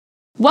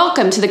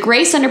Welcome to the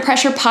Grace Under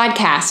Pressure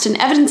podcast, an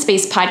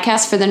evidence-based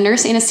podcast for the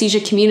nurse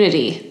anesthesia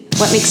community.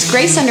 What makes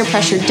Grace Under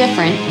Pressure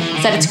different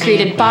is that it's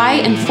created by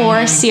and for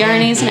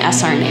CRNAs and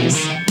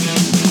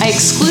SRNAs. I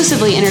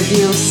exclusively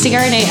interview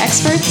CRNA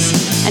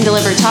experts and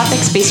deliver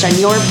topics based on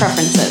your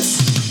preferences.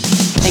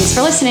 Thanks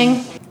for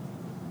listening.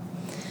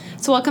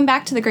 So welcome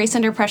back to the Grace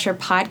Under Pressure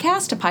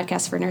podcast, a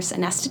podcast for nurse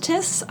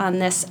anesthetists. On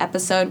this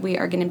episode, we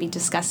are going to be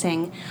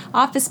discussing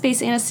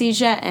office-based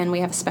anesthesia, and we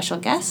have a special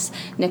guest,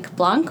 Nick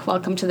Blanc.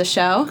 Welcome to the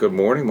show. Good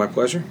morning. My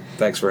pleasure.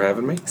 Thanks for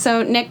having me.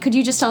 So, Nick, could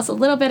you just tell us a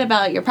little bit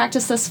about your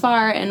practice thus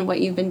far and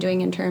what you've been doing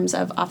in terms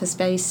of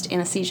office-based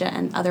anesthesia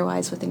and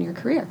otherwise within your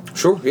career?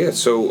 Sure, yeah.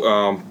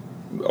 So,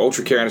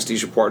 Ultra Care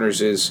Anesthesia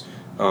Partners is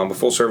a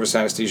full-service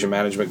anesthesia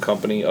management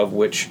company of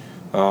which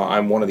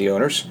I'm one of the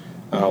owners.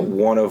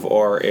 One of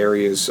our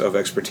areas of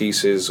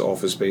expertise is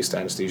office-based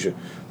anesthesia,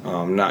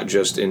 not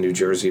just in New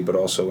Jersey, but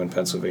also in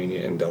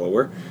Pennsylvania and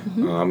Delaware.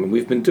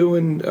 We've been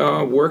doing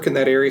work in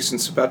that area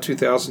since about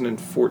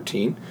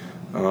 2014,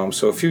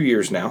 so a few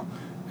years now,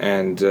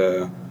 and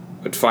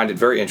I find it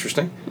very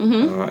interesting.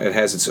 It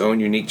has its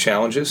own unique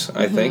challenges,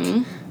 I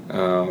think,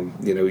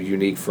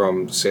 unique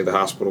from, say, the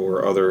hospital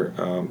or other,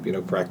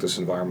 practice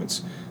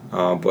environments.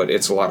 But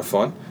it's a lot of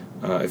fun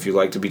if you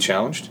like to be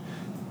challenged.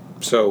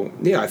 So,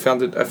 yeah, I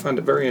found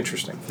it very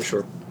interesting, for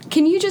sure.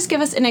 Can you just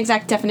give us an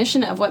exact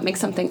definition of what makes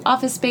something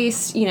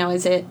office-based?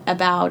 Is it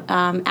about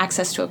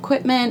access to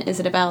equipment? Is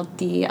it about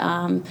the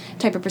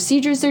type of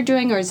procedures they're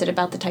doing? Or is it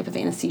about the type of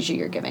anesthesia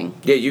you're giving?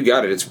 Yeah, you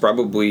got it. It's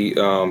probably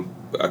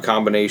a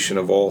combination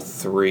of all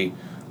three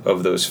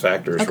of those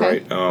factors,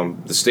 okay.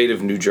 Right? The state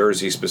of New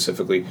Jersey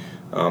specifically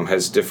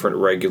has different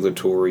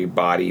regulatory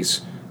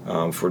bodies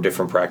for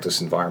different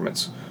practice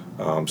environments.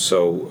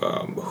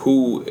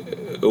 Who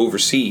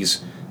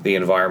oversees the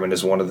environment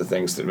is one of the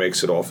things that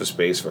makes it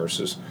office-based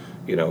versus,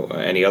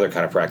 any other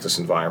kind of practice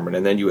environment.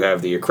 And then you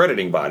have the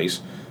accrediting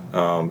bodies,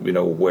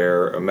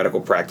 where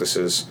medical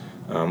practices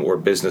or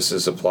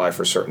businesses apply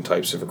for certain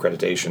types of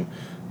accreditation,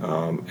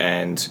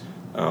 and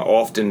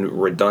often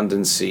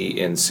redundancy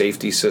in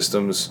safety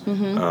systems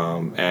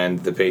and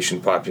the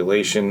patient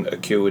population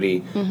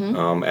acuity,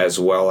 as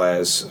well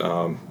as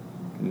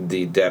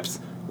the depth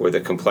or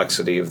the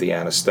complexity of the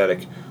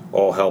anesthetic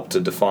all help to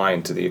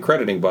define to the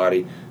accrediting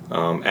body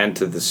and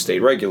to the state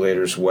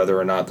regulators whether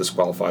or not this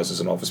qualifies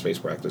as an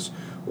office-based practice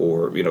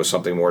or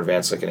something more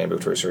advanced like an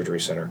ambulatory surgery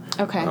center,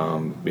 okay,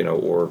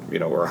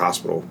 or a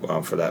hospital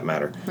for that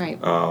matter. Right.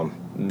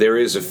 There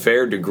is a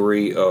fair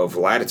degree of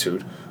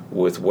latitude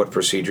with what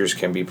procedures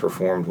can be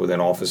performed within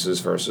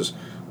offices versus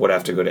what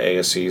have to go to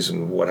ASCs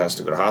and what has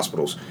to go to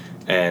hospitals.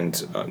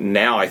 And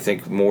now I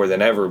think more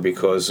than ever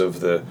because of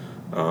the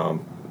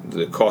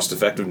cost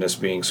effectiveness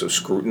being so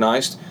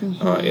scrutinized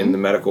in the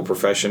medical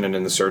profession and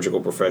in the surgical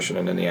profession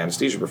and in the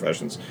anesthesia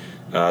professions,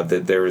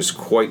 that there is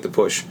quite the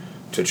push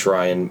to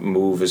try and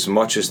move as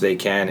much as they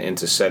can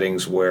into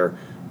settings where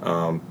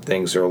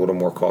things are a little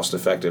more cost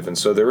effective. And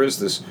so there is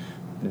this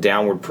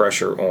downward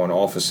pressure on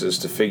offices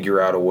to figure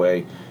out a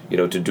way,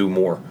 to do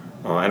more.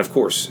 And of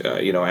course,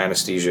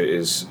 anesthesia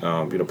is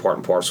part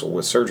and parcel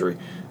with surgery.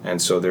 And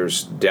so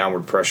there's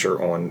downward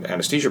pressure on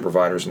anesthesia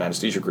providers and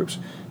anesthesia groups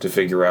to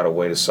figure out a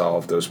way to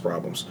solve those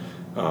problems.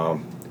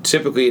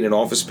 Typically in an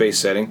office-based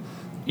setting,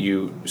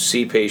 you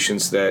see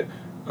patients that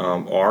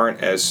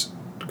aren't as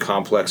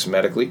complex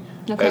medically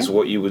as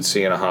what you would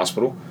see in a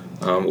hospital.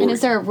 And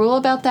is there a rule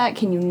about that?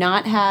 Can you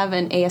not have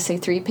an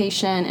ASA3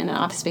 patient in an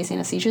office-based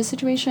anesthesia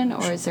situation,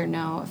 or is there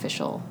no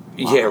official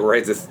law? Yeah,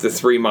 right. The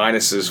three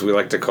minuses, we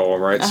like to call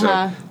them, right? So,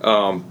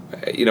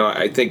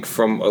 I think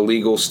from a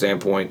legal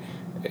standpoint,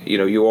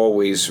 you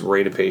always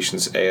rate a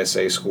patient's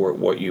ASA score at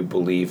what you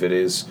believe it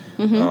is.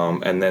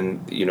 And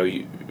then,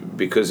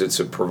 because it's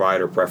a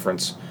provider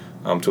preference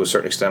to a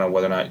certain extent on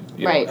whether or not,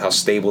 right, how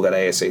stable that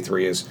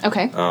ASA3 is.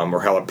 Okay.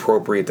 Or how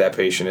appropriate that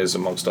patient is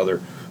amongst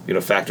other,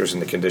 factors in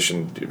the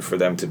condition for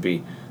them to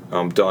be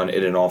done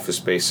in an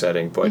office-based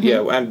setting. But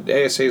and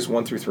ASAs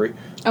 1 through 3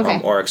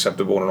 are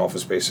acceptable in an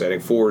office-based setting.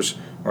 4s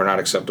are not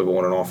acceptable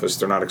in an office.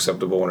 They're not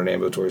acceptable in an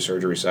ambulatory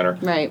surgery center.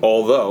 Right.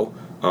 Although,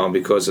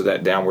 because of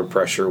that downward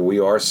pressure, we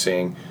are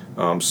seeing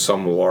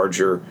some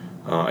larger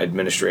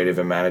administrative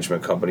and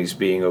management companies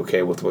being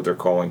okay with what they're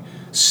calling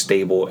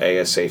stable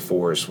ASA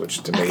 4s,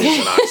 which to me is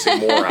an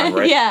oxymoron,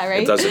 right? Yeah,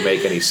 right. It doesn't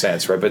make any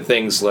sense, right? But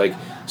things like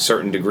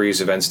certain degrees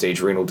of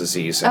end-stage renal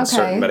disease and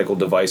certain medical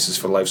devices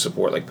for life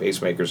support, like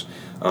pacemakers,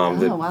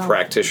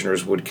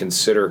 practitioners would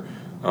consider,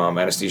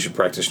 anesthesia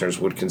practitioners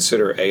would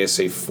consider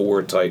ASA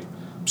 4 type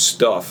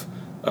stuff.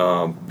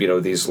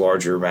 These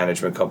larger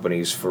management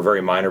companies for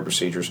very minor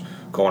procedures,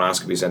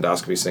 colonoscopies,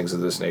 endoscopies, things of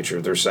this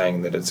nature, they're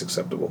saying that it's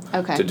acceptable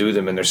to do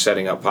them, and they're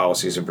setting up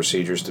policies and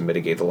procedures to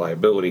mitigate the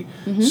liability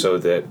so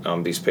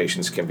that these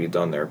patients can be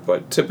done there.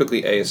 But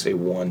typically ASA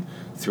 1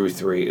 through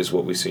 3 is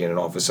what we see in an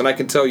office. And I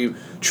can tell you,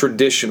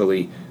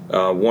 traditionally,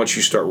 once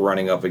you start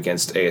running up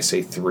against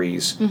ASA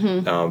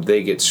 3s,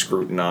 they get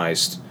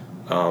scrutinized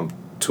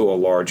to a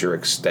larger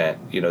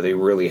extent. They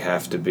really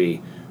have to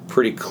be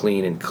pretty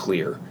clean and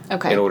clear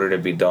in order to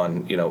be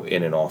done,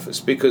 in an office.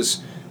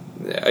 Because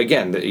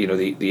again,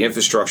 the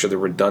infrastructure, the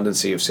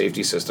redundancy of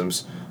safety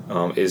systems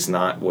is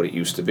not what it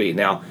used to be.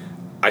 Now,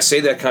 I say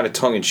that kind of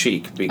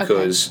tongue-in-cheek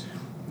because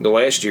the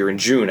last year, in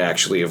June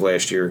actually of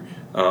last year,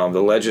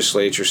 the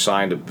legislature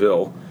signed a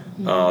bill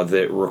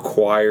that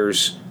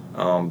requires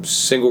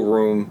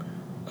single-room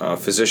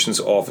physicians'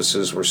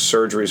 offices where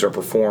surgeries are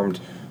performed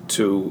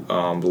to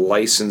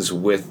license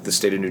with the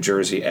state of New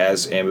Jersey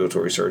as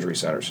ambulatory surgery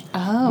centers,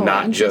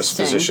 not just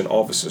physician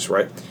offices,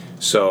 right?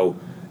 So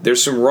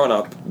there's some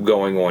run-up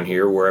going on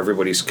here where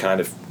everybody's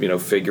kind of,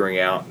 figuring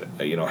out,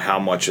 how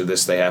much of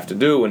this they have to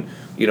do and,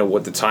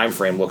 what the time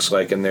frame looks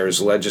like, and there's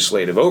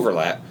legislative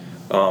overlap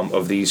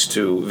of these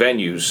two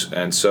venues,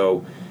 and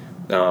so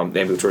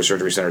ambulatory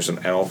surgery centers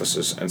and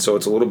offices, and so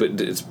it's a little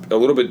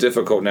bit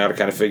difficult now to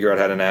kind of figure out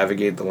how to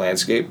navigate the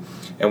landscape,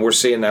 and we're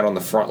seeing that on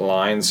the front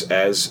lines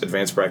as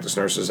advanced practice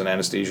nurses and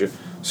anesthesia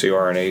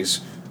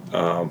CRNAs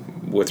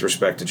with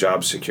respect to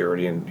job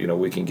security, and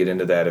we can get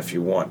into that if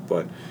you want,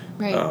 but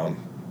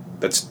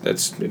that's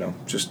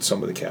just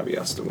some of the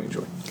caveats that we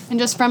enjoy. And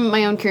just from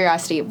my own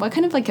curiosity, what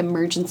kind of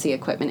emergency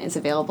equipment is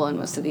available in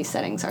most of these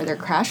settings? Are there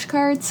crash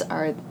carts?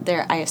 Are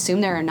there? I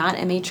assume there are not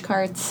MH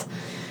carts.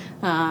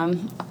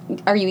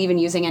 Are you even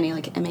using any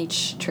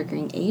MH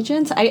triggering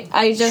agents?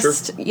 I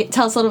just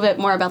tell us a little bit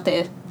more about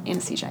the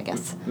anesthesia, I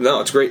guess.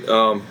 No, it's great.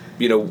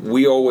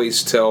 We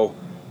always tell.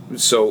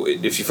 So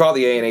if you follow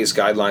the ANA's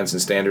guidelines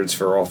and standards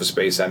for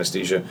office-based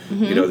anesthesia,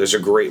 there's a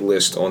great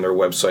list on their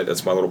website.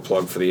 That's my little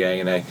plug for the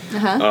ANA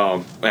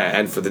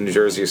and for the New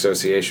Jersey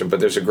Association. But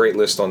there's a great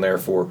list on there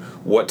for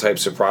what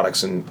types of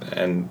products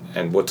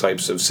and what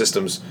types of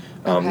systems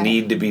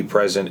need to be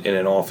present in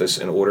an office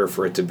in order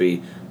for it to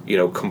be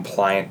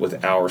compliant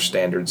with our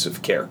standards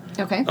of care.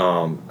 Okay.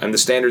 And the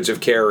standards of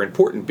care are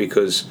important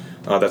because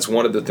that's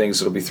one of the things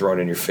that'll be thrown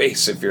in your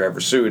face if you're ever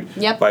sued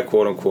by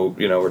quote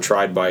unquote, or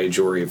tried by a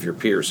jury of your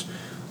peers.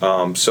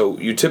 So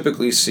you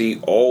typically see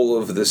all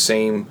of the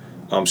same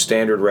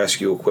standard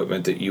rescue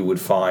equipment that you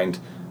would find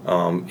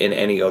in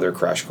any other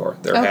crash car.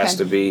 There has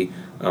to be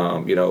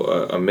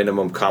a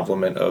minimum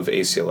complement of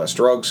ACLS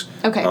drugs.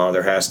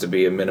 There has to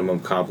be a minimum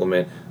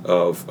complement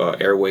of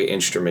airway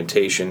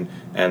instrumentation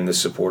and the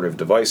supportive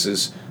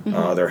devices.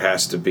 There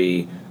has to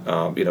be,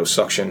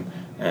 suction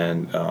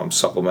and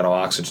supplemental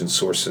oxygen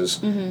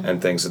sources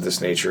and things of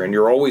this nature. And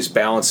you're always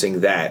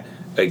balancing that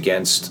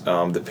against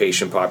the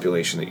patient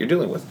population that you're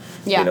dealing with.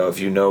 If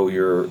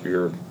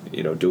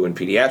you're doing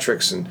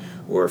pediatrics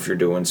or if you're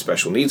doing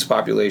special needs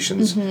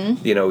populations,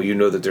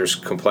 that there's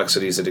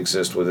complexities that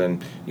exist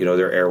within,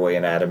 their airway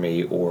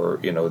anatomy or,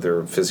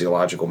 their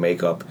physiological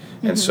makeup.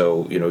 And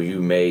so,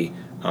 you may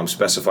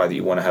specify that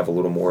you want to have a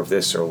little more of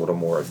this or a little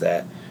more of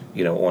that,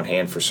 on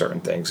hand for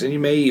certain things. And you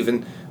may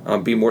even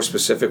be more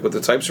specific with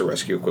the types of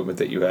rescue equipment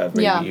that you have.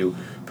 Maybe you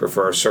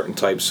prefer certain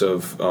types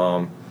of,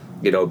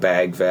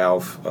 bag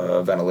valve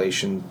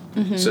ventilation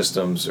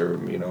systems or,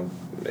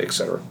 et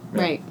cetera.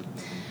 Right.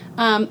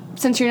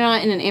 Since you're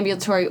not in an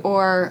ambulatory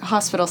or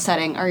hospital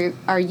setting,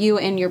 are you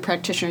and your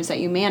practitioners that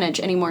you manage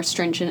any more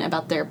stringent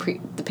about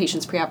the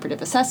patient's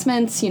preoperative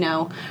assessments?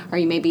 Are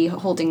you maybe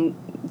holding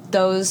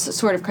those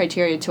sort of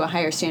criteria to a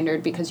higher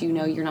standard because you're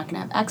not going to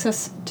have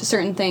access to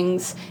certain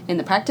things in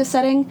the practice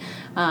setting?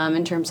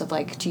 In terms of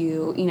do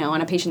you,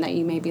 on a patient that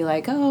you may be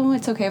oh,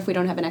 it's okay if we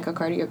don't have an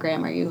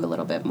echocardiogram, are you a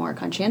little bit more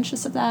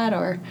conscientious of that,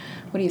 or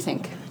what do you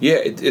think? Yeah,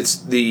 it's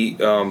the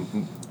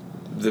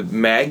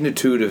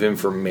magnitude of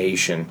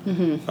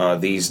information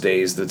these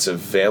days that's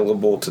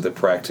available to the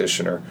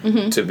practitioner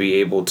to be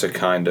able to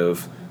kind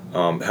of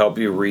help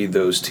you read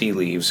those tea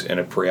leaves in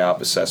a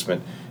pre-op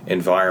assessment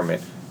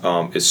environment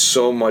is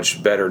so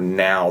much better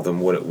now than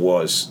what it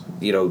was.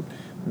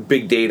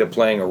 Big data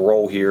playing a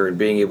role here and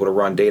being able to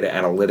run data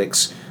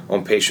analytics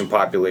on patient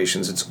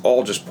populations, it's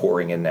all just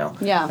pouring in now.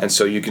 Yeah. And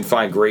so you can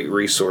find great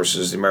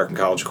resources. The American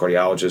College of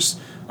Cardiologists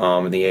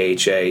and the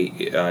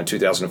AHA in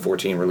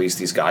 2014 released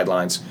these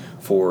guidelines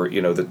for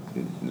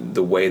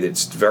the way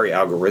that's very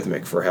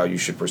algorithmic for how you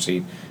should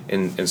proceed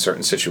in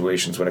certain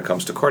situations when it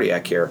comes to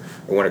cardiac care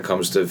or when it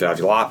comes to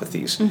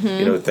valvulopathies,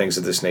 things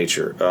of this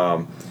nature.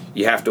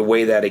 You have to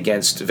weigh that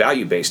against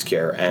value-based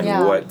care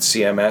and what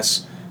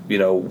CMS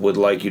would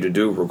like you to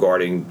do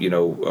regarding,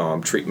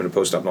 treatment of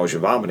post-op nausea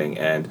vomiting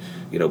and,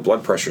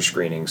 blood pressure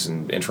screenings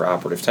and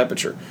intraoperative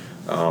temperature.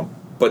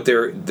 But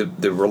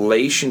the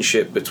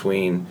relationship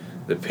between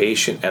the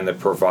patient and the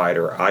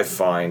provider, I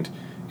find,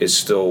 is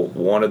still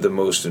one of the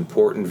most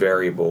important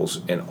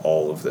variables in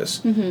all of this.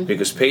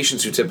 Because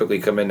patients who typically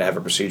come in to have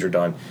a procedure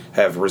done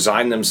have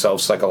resigned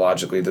themselves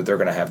psychologically that they're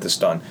going to have this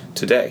done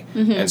today.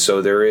 And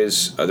so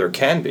there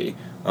can be,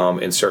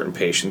 in certain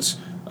patients,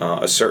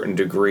 a certain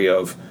degree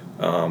of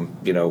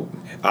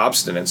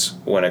obstinance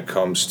when it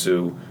comes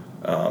to,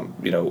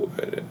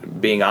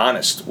 being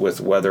honest with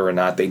whether or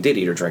not they did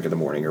eat or drink in the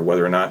morning or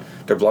whether or not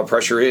their blood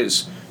pressure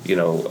is,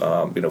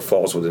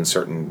 falls within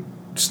certain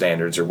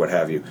standards or what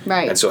have you.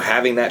 Right. And so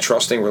having that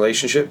trusting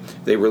relationship,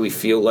 they really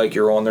feel like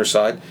you're on their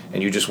side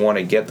and you just want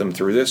to get them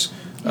through this.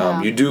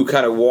 Yeah. You do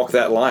kind of walk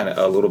that line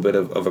a little bit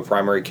of a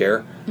primary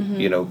care,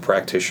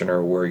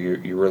 practitioner where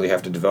you really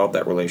have to develop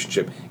that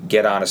relationship,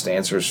 get honest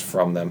answers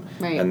from them,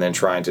 right. and then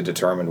trying to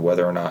determine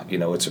whether or not,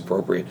 it's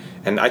appropriate.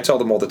 And I tell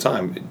them all the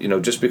time,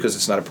 just because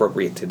it's not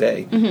appropriate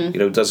today,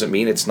 doesn't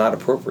mean it's not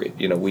appropriate.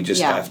 We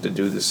just have to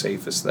do the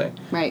safest thing.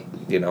 Right.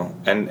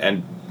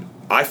 And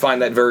I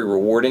find that very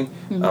rewarding.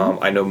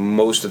 I know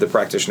most of the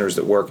practitioners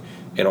that work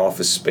in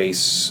office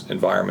space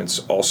environments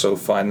also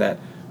find that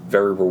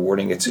very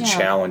rewarding. It's a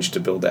challenge to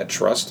build that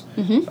trust.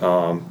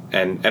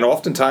 And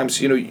oftentimes,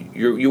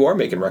 you are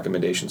making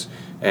recommendations.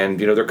 And,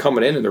 they're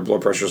coming in and their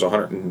blood pressure is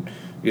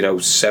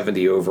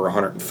 170 over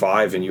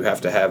 105, and you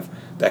have to have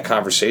that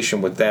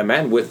conversation with them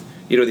and with,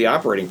 the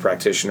operating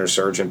practitioner,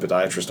 surgeon,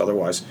 podiatrist,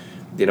 otherwise,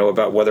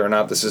 about whether or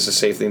not this is a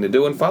safe thing to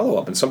do and follow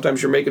up. And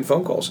sometimes you're making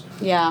phone calls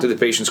to the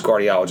patient's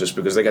cardiologist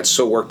because they got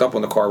so worked up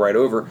on the car ride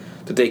over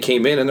that they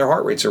came in and their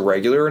heart rates are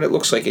regular and it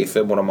looks like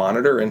AFib on a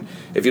monitor. And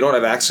if you don't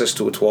have access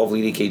to a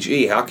 12-lead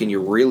EKG, how can you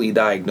really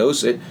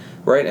diagnose it,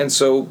 right? And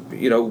so,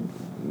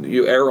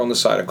 you err on the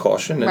side of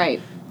caution.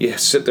 And you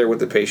sit there with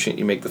the patient,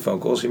 you make the phone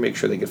calls, you make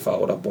sure they get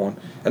followed up on.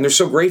 And they're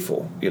so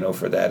grateful,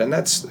 for that. And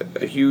that's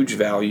a huge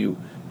value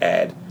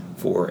add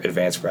for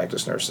advanced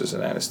practice nurses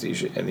and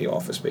anesthesia in the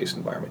office-based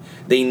environment.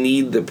 They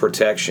need the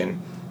protection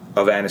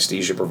of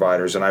anesthesia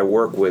providers, and I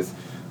work with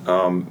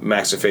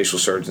maxillofacial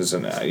surgeons,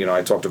 and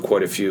I talk to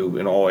quite a few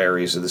in all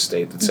areas of the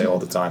state that say all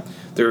the time,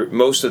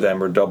 most of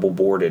them are double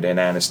boarded in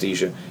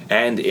anesthesia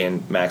and in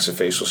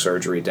maxillofacial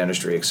surgery,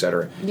 dentistry,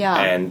 etc. Yeah.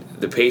 And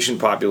the patient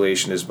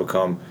population has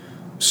become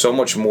so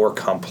much more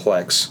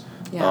complex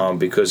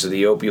because of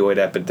the opioid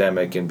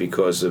epidemic and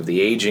because of the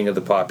aging of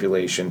the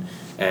population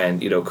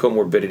and,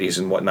 comorbidities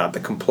and whatnot, the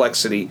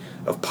complexity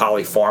of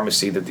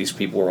polypharmacy that these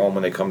people are on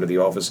when they come to the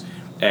office.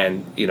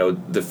 And,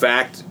 the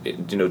fact,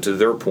 to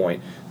their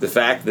point, the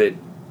fact that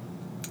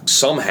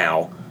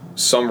somehow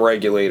some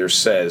regulator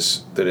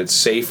says that it's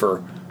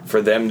safer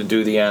for them to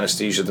do the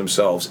anesthesia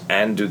themselves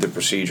and do the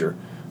procedure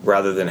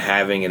rather than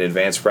having an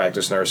advanced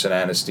practice nurse in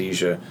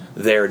anesthesia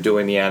there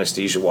doing the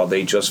anesthesia while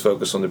they just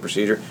focus on the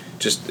procedure,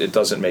 it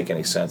doesn't make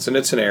any sense. And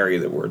it's an area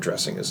that we're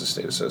addressing as a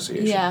state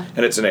association. Yeah.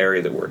 And it's an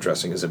area that we're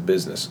addressing as a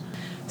business.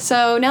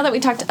 So now that we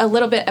talked a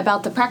little bit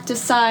about the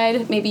practice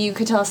side, maybe you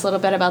could tell us a little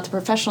bit about the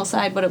professional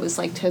side, what it was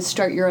like to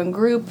start your own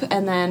group,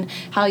 and then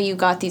how you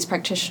got these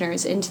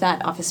practitioners into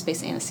that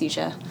office-based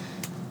anesthesia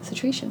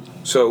situation.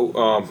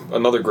 So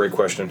another great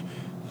question.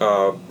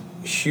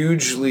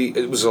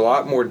 It was a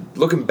lot more,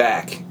 looking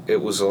back,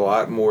 it was a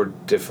lot more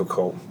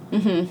difficult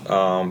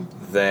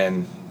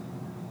than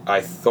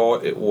I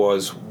thought it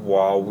was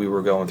while we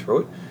were going through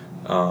it.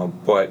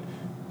 But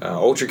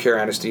Ultra Care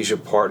Anesthesia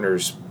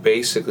Partners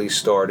basically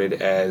started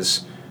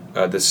as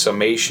the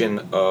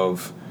summation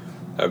of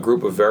a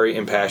group of very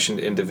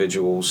impassioned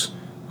individuals,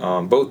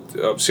 both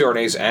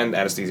CRNAs and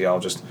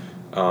anesthesiologists,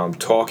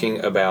 talking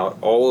about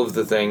all of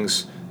the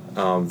things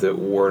that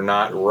were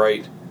not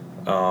right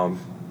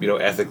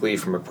ethically,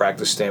 from a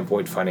practice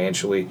standpoint,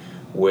 financially,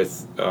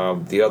 with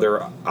the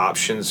other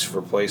options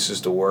for places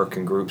to work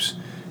and groups.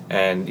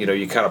 And,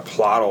 you kind of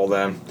plot all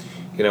them,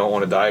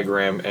 on a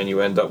diagram, and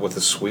you end up with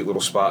a sweet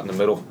little spot in the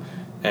middle.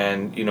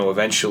 And,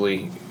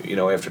 eventually,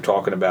 after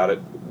talking about it,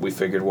 we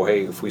figured, well,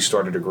 hey, if we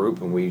started a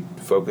group and we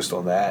focused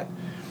on that,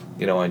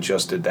 and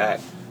just did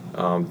that,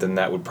 then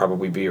that would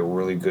probably be a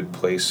really good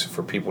place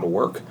for people to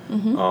work.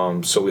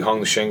 So we hung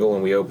the shingle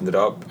and we opened it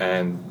up,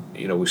 and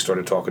we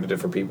started talking to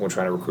different people and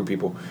trying to recruit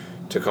people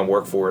to come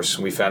work for us.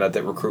 And we found out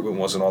that recruitment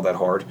wasn't all that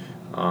hard.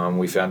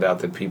 We found out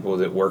that people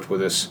that worked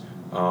with us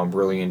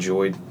really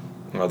enjoyed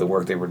the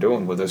work they were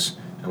doing with us.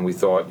 And we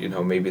thought,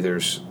 maybe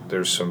there's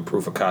some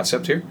proof of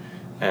concept here,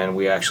 and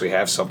we actually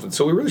have something.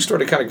 So we really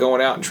started kind of going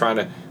out and trying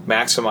to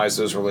maximize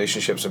those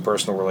relationships and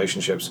personal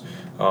relationships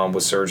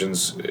with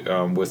surgeons,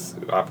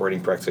 with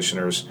operating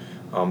practitioners,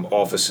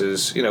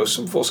 offices,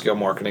 some full-scale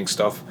marketing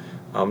stuff,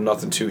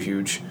 nothing too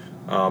huge.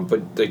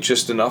 But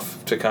just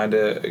enough to kind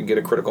of get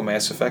a critical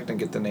mass effect and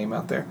get the name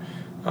out there.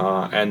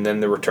 And then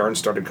the returns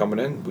started coming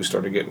in. We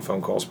started getting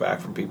phone calls back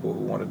from people who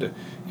wanted to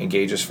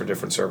engage us for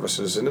different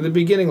services. And in the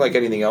beginning, like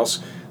anything else,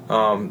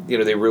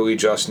 they really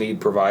just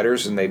need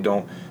providers, and they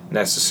don't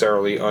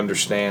necessarily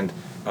understand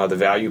the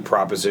value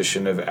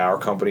proposition of our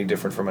company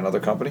different from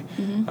another company.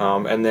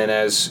 And then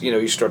as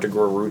you start to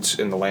grow roots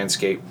in the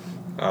landscape,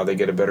 they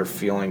get a better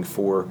feeling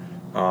for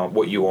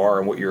what you are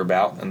and what you're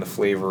about and the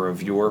flavor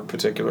of your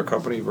particular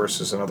company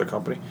versus another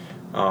company.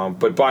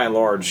 But by and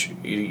large,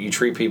 you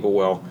treat people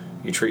well,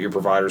 you treat your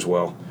providers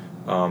well,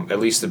 at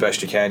least the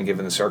best you can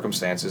given the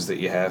circumstances that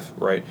you have,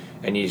 right?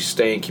 And you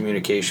stay in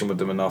communication with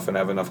them enough and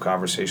have enough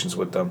conversations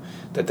with them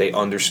that they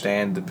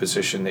understand the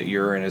position that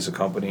you're in as a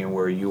company and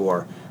where you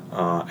are,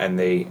 and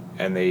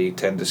they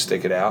tend to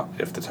stick it out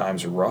if the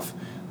times are rough,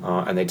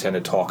 and they tend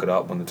to talk it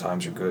up when the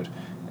times are good.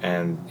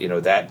 And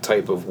that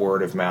type of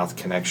word of mouth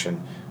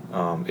connection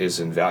is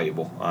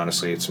invaluable.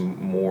 Honestly, it's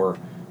more,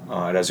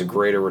 it has a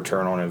greater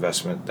return on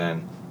investment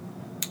than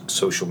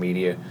social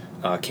media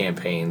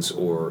campaigns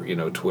or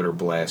Twitter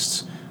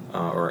blasts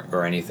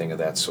or anything of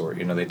that sort.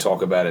 They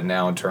talk about it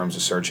now in terms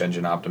of search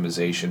engine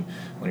optimization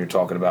when you're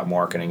talking about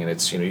marketing, and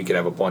it's you could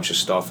have a bunch of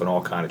stuff and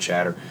all kind of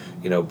chatter,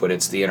 but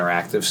it's the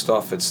interactive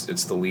stuff.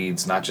 It's the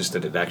leads, not just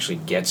that it actually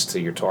gets to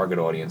your target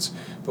audience,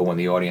 but when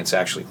the audience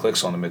actually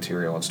clicks on the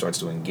material and starts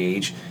to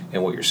engage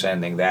in what you're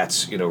sending,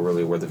 that's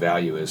really where the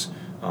value is.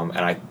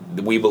 And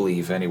we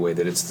believe anyway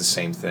that it's the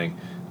same thing.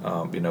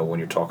 When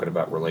you're talking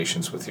about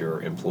relations with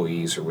your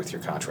employees or with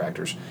your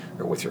contractors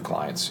or with your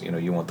clients,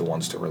 you want the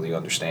ones to really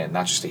understand,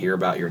 not just to hear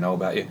about you or know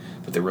about you,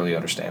 but to really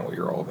understand what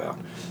you're all about.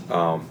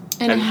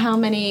 And how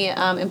many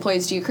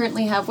employees do you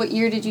currently have? What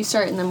year did you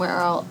start, and then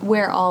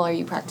where all are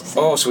you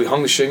practicing? Oh, so we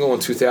hung the shingle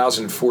in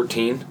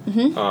 2014.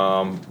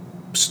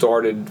 Mm-hmm.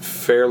 Started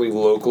fairly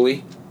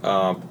locally.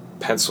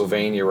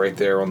 Pennsylvania, right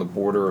there on the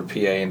border of PA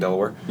and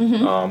Delaware.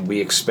 Mm-hmm.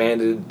 We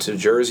expanded to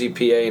Jersey,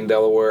 PA, and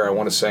Delaware, I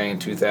want to say in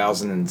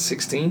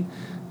 2016.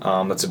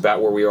 That's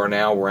about where we are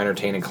now. We're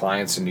entertaining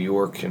clients in New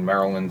York and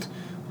Maryland,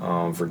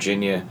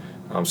 Virginia,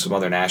 some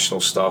other national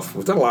stuff.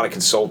 We've done a lot of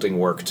consulting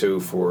work, too,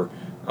 for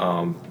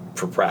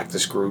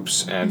practice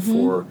groups and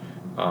for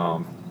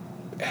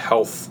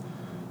health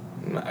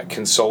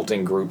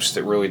consulting groups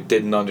that really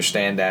didn't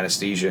understand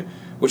anesthesia,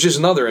 which is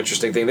another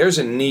interesting thing. There's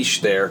a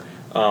niche there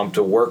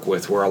to work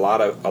with, where a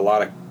lot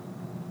of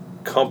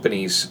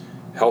companies,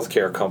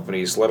 healthcare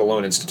companies, let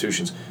alone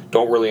institutions,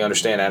 don't really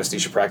understand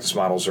anesthesia practice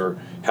models or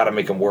how to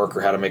make them work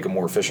or how to make them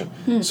more efficient.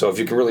 So if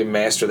you can really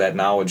master that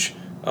knowledge,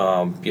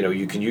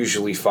 you can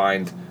usually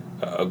find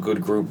a good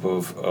group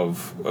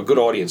of a good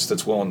audience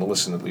that's willing to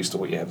listen at least to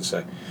what you have to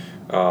say.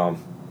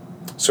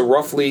 So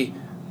roughly,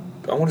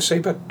 I want to say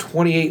about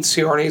 28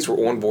 CRNAs. We're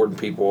onboarding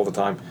people all the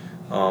time.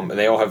 And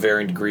they all have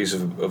varying degrees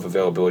of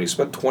availability.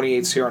 So about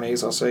 28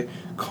 CRNAs, I'll say,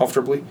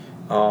 comfortably,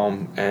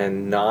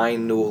 and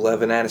 9 to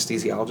 11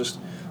 anesthesiologists,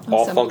 awesome.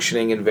 All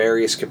functioning in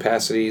various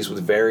capacities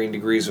with varying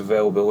degrees of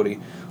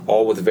availability,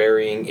 all with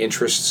varying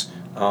interests,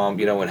 in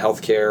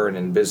healthcare and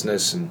in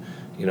business, and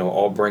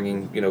all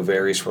bringing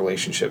various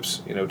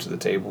relationships to the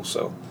table.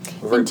 So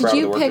we're very proud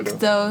of the work they're doing. Did you pick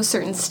those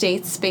certain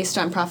states based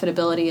on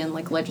profitability and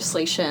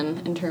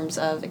legislation in terms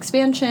of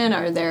expansion?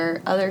 Are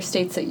there other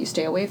states that you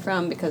stay away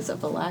from because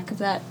of the lack of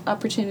that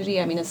opportunity?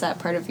 I mean, is that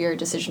part of your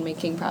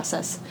decision-making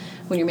process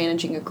when you're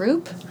managing a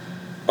group?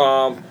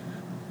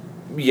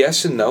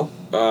 Yes and no.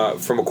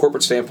 From a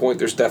corporate standpoint,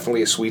 there's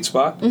definitely a sweet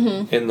spot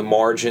in the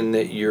margin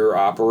that you're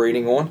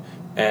operating on,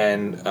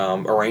 and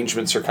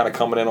arrangements are kind of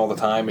coming in all the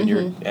time, and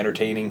you're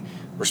entertaining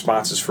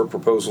responses for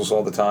proposals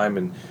all the time,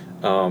 and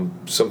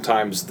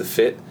sometimes the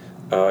fit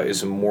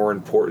is more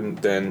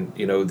important than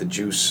the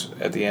juice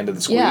at the end of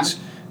the squeeze.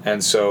 Yeah.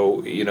 And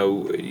so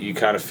you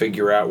kind of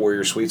figure out where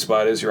your sweet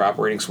spot is, your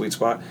operating sweet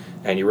spot,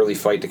 and you really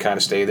fight to kind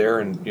of stay there,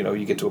 and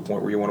you get to a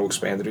point where you want to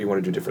expand it or you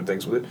want to do different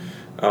things with it,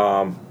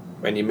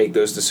 and you make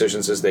those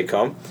decisions as they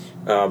come.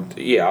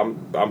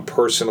 I'm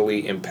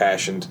personally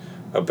impassioned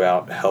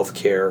about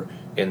healthcare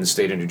in the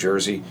state of New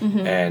Jersey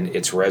and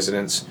its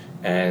residents,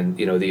 and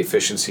the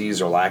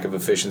efficiencies or lack of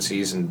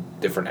efficiencies in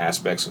different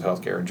aspects of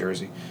healthcare in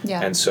Jersey.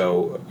 Yeah. And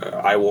so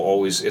I will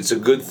always. It's a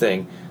good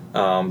thing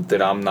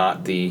that I'm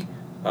not the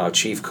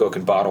chief cook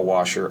and bottle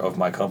washer of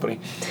my company,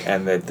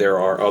 and that there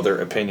are other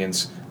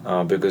opinions,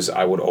 because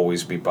I would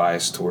always be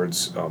biased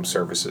towards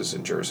services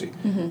in Jersey,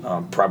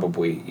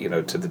 probably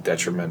to the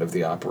detriment of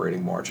the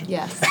operating margin.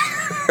 Yes.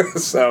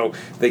 So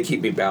they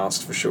keep me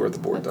balanced for sure. The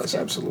board That's does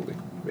good. Absolutely.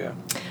 Yeah.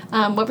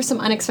 What were some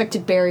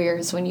unexpected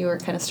barriers when you were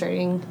kind of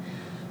starting?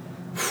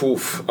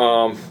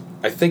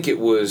 I think it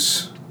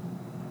was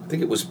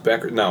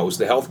Becker. No, it was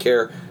the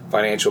Healthcare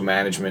Financial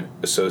Management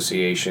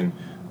Association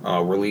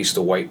released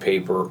a white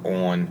paper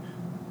on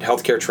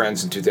healthcare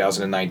trends in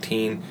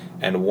 2019,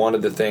 and one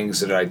of the things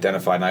that it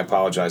identified, and I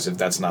apologize if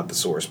that's not the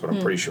source, but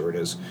I'm pretty sure it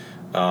is,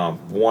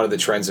 one of the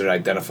trends that it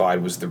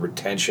identified was the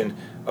retention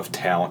of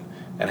talent,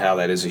 and how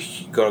that is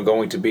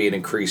going to be an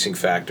increasing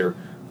factor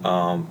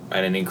and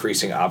an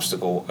increasing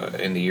obstacle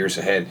in the years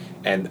ahead.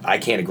 And I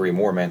can't agree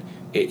more, man.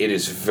 It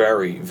is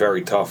very,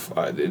 very tough.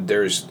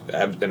 There's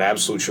an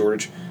absolute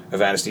shortage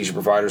of anesthesia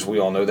providers. We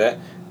all know that.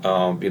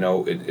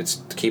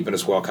 It's keeping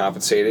us well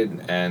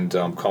compensated and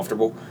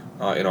comfortable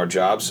in our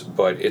jobs,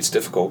 but it's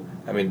difficult.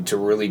 I mean, to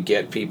really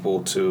get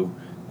people to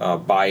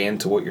buy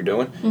into what you're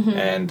doing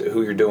and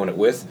who you're doing it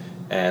with,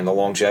 and the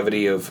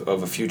longevity of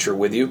a future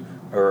with you,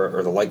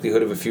 or the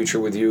likelihood of a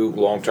future with you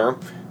long term,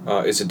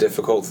 is a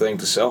difficult thing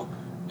to sell.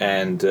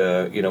 And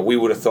we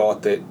would have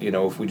thought that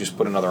if we just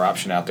put another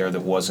option out there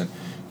that wasn't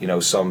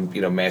some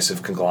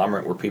massive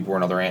conglomerate where people were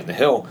another ant in the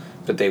hill,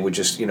 that they would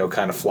just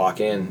kind of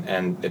flock in,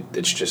 and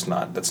it's just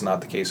not. That's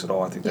not the case at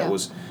all. I think that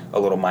was a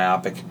little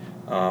myopic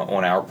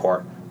on our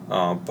part,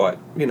 but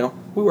we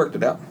worked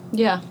it out.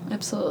 Yeah,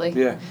 absolutely.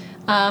 Yeah.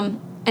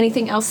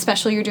 Anything else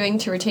special you're doing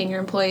to retain your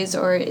employees,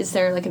 or is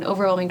there an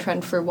overwhelming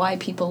trend for why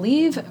people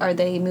leave? Are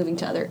they moving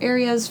to other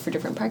areas for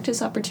different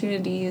practice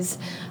opportunities?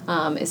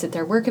 Is it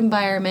their work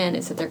environment?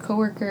 Is it their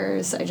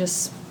coworkers? I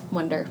just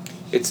wonder.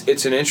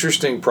 It's an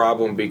interesting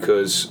problem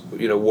because,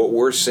 what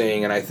we're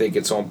seeing, and I think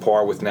it's on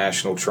par with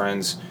national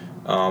trends,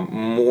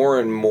 more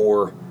and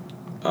more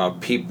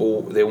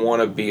people, they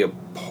want to be a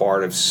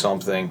part of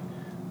something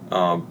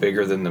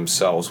bigger than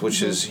themselves,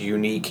 which is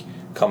unique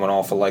coming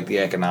off of like the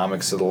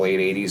economics of the late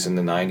 80s and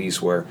the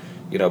 90s where,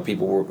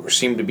 people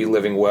seemed to be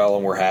living well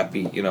and were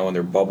happy, in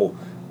their bubble.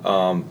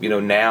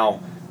 Now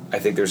I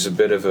think there's a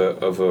bit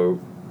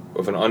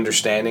of an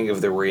understanding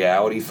of the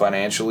reality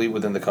financially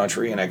within the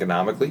country and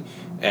economically,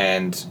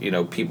 and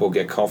people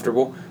get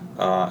comfortable,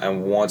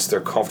 and once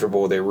they're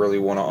comfortable, they really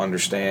want to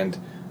understand,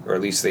 or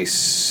at least they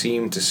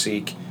seem to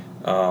seek,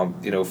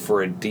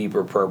 for a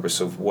deeper purpose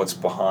of what's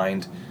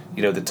behind,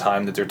 the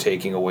time that they're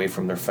taking away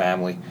from their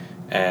family,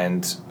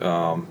 and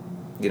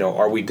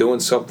are we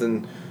doing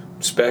something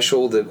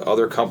special that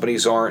other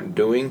companies aren't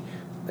doing?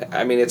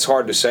 I mean, it's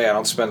hard to say. I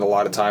don't spend a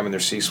lot of time in their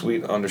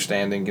C-suite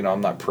understanding, I'm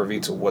not privy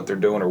to what they're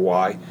doing or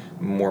why.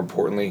 More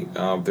importantly,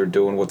 they're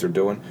doing what they're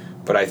doing.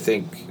 But I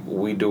think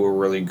we do a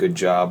really good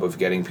job of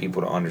getting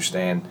people to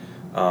understand,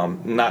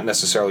 not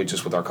necessarily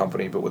just with our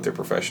company, but with their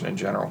profession in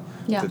general,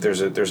 that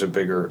there's a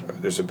bigger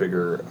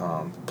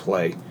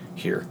play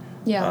here.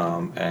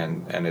 Yeah.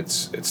 And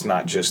it's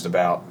not just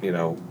about,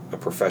 a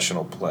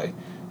professional play.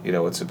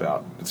 It's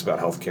about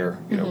healthcare,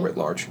 writ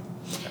large.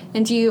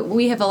 And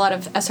we have a lot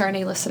of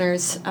SRNA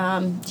listeners.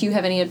 Do you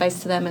have any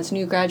advice to them as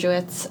new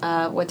graduates?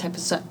 What type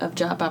of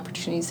job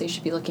opportunities they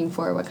should be looking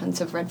for? What kinds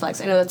of red flags?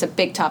 I know that's a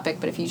big topic,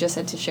 but if you just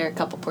had to share a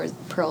couple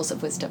pearls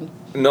of wisdom.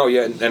 No,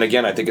 yeah, and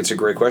again, I think it's a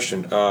great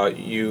question.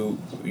 You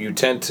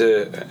tend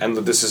to, and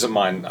this isn't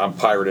mine, I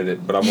pirated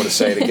it, but I'm going to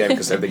say it again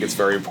because I think it's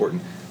very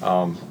important.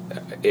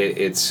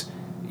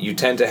 You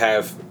tend to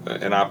have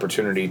an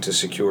opportunity to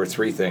secure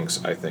three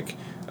things, I think,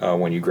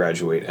 when you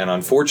graduate. And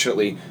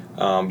unfortunately,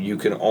 you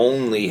can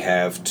only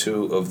have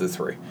two of the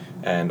three.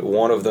 And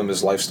one of them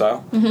is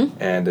lifestyle,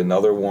 and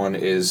another one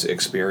is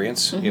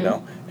experience,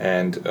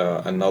 and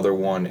another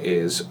one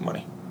is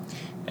money.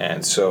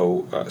 And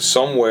so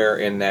somewhere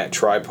in that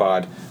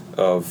tripod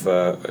of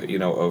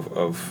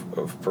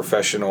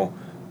professional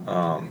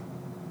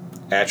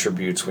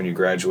attributes when you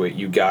graduate,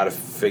 you got to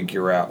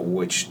figure out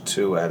which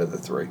two out of the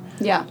three.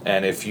 Yeah.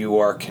 And if you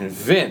are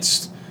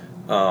convinced,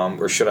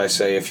 or should I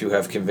say, if you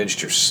have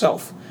convinced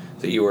yourself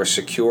that you are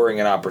securing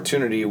an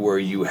opportunity where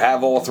you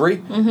have all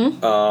three,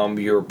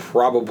 you're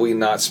probably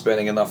not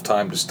spending enough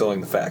time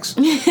distilling the facts.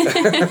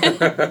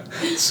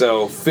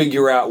 So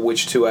figure out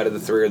which two out of the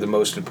three are the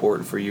most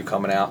important for you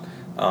coming out,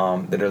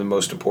 that are the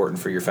most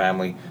important for your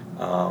family,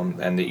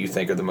 and that you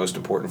think are the most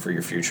important for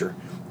your future,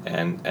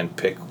 and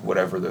pick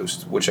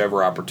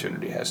whichever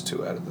opportunity has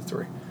two out of the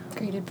three.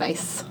 Great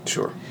advice.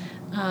 Sure.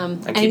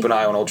 And keep an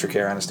eye on Ultra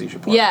Care Anesthesia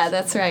Partners. Yeah,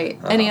 that's right.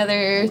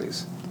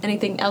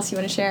 Anything else you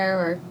want to share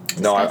or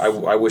discuss? No,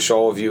 I wish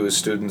all of you as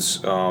students,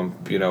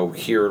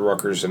 here at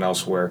Rutgers and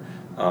elsewhere,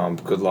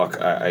 good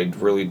luck. I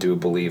really do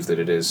believe that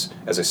it is,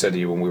 as I said to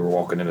you when we were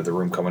walking into the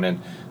room coming in,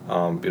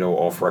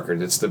 off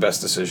record, it's the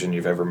best decision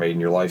you've ever made in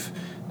your life,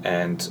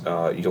 and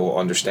you'll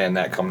understand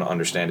that, come to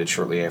understand it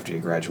shortly after you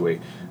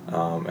graduate,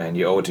 and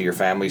you owe it to your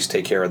families.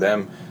 Take care of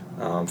them.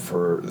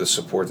 For the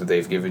support that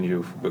they've given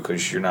you,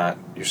 because you're not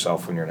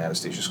yourself when you're in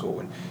anesthesia school.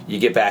 And you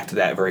get back to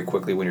that very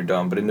quickly when you're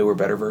done, but a newer,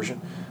 better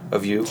version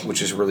of you,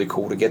 which is really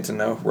cool to get to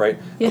know, right?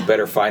 Yeah. A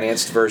better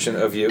financed version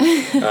of you,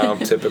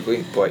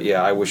 typically. But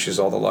yeah, I wish you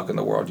all the luck in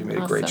the world. You made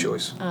a great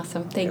choice.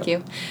 Awesome. Thank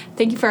you.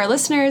 Thank you for our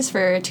listeners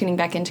for tuning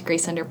back into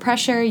Grace Under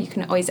Pressure. You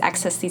can always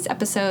access these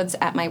episodes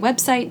at my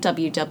website,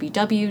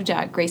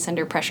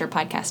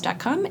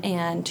 www.graceunderpressurepodcast.com,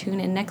 and tune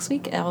in next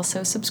week.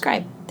 Also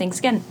subscribe. Thanks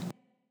again.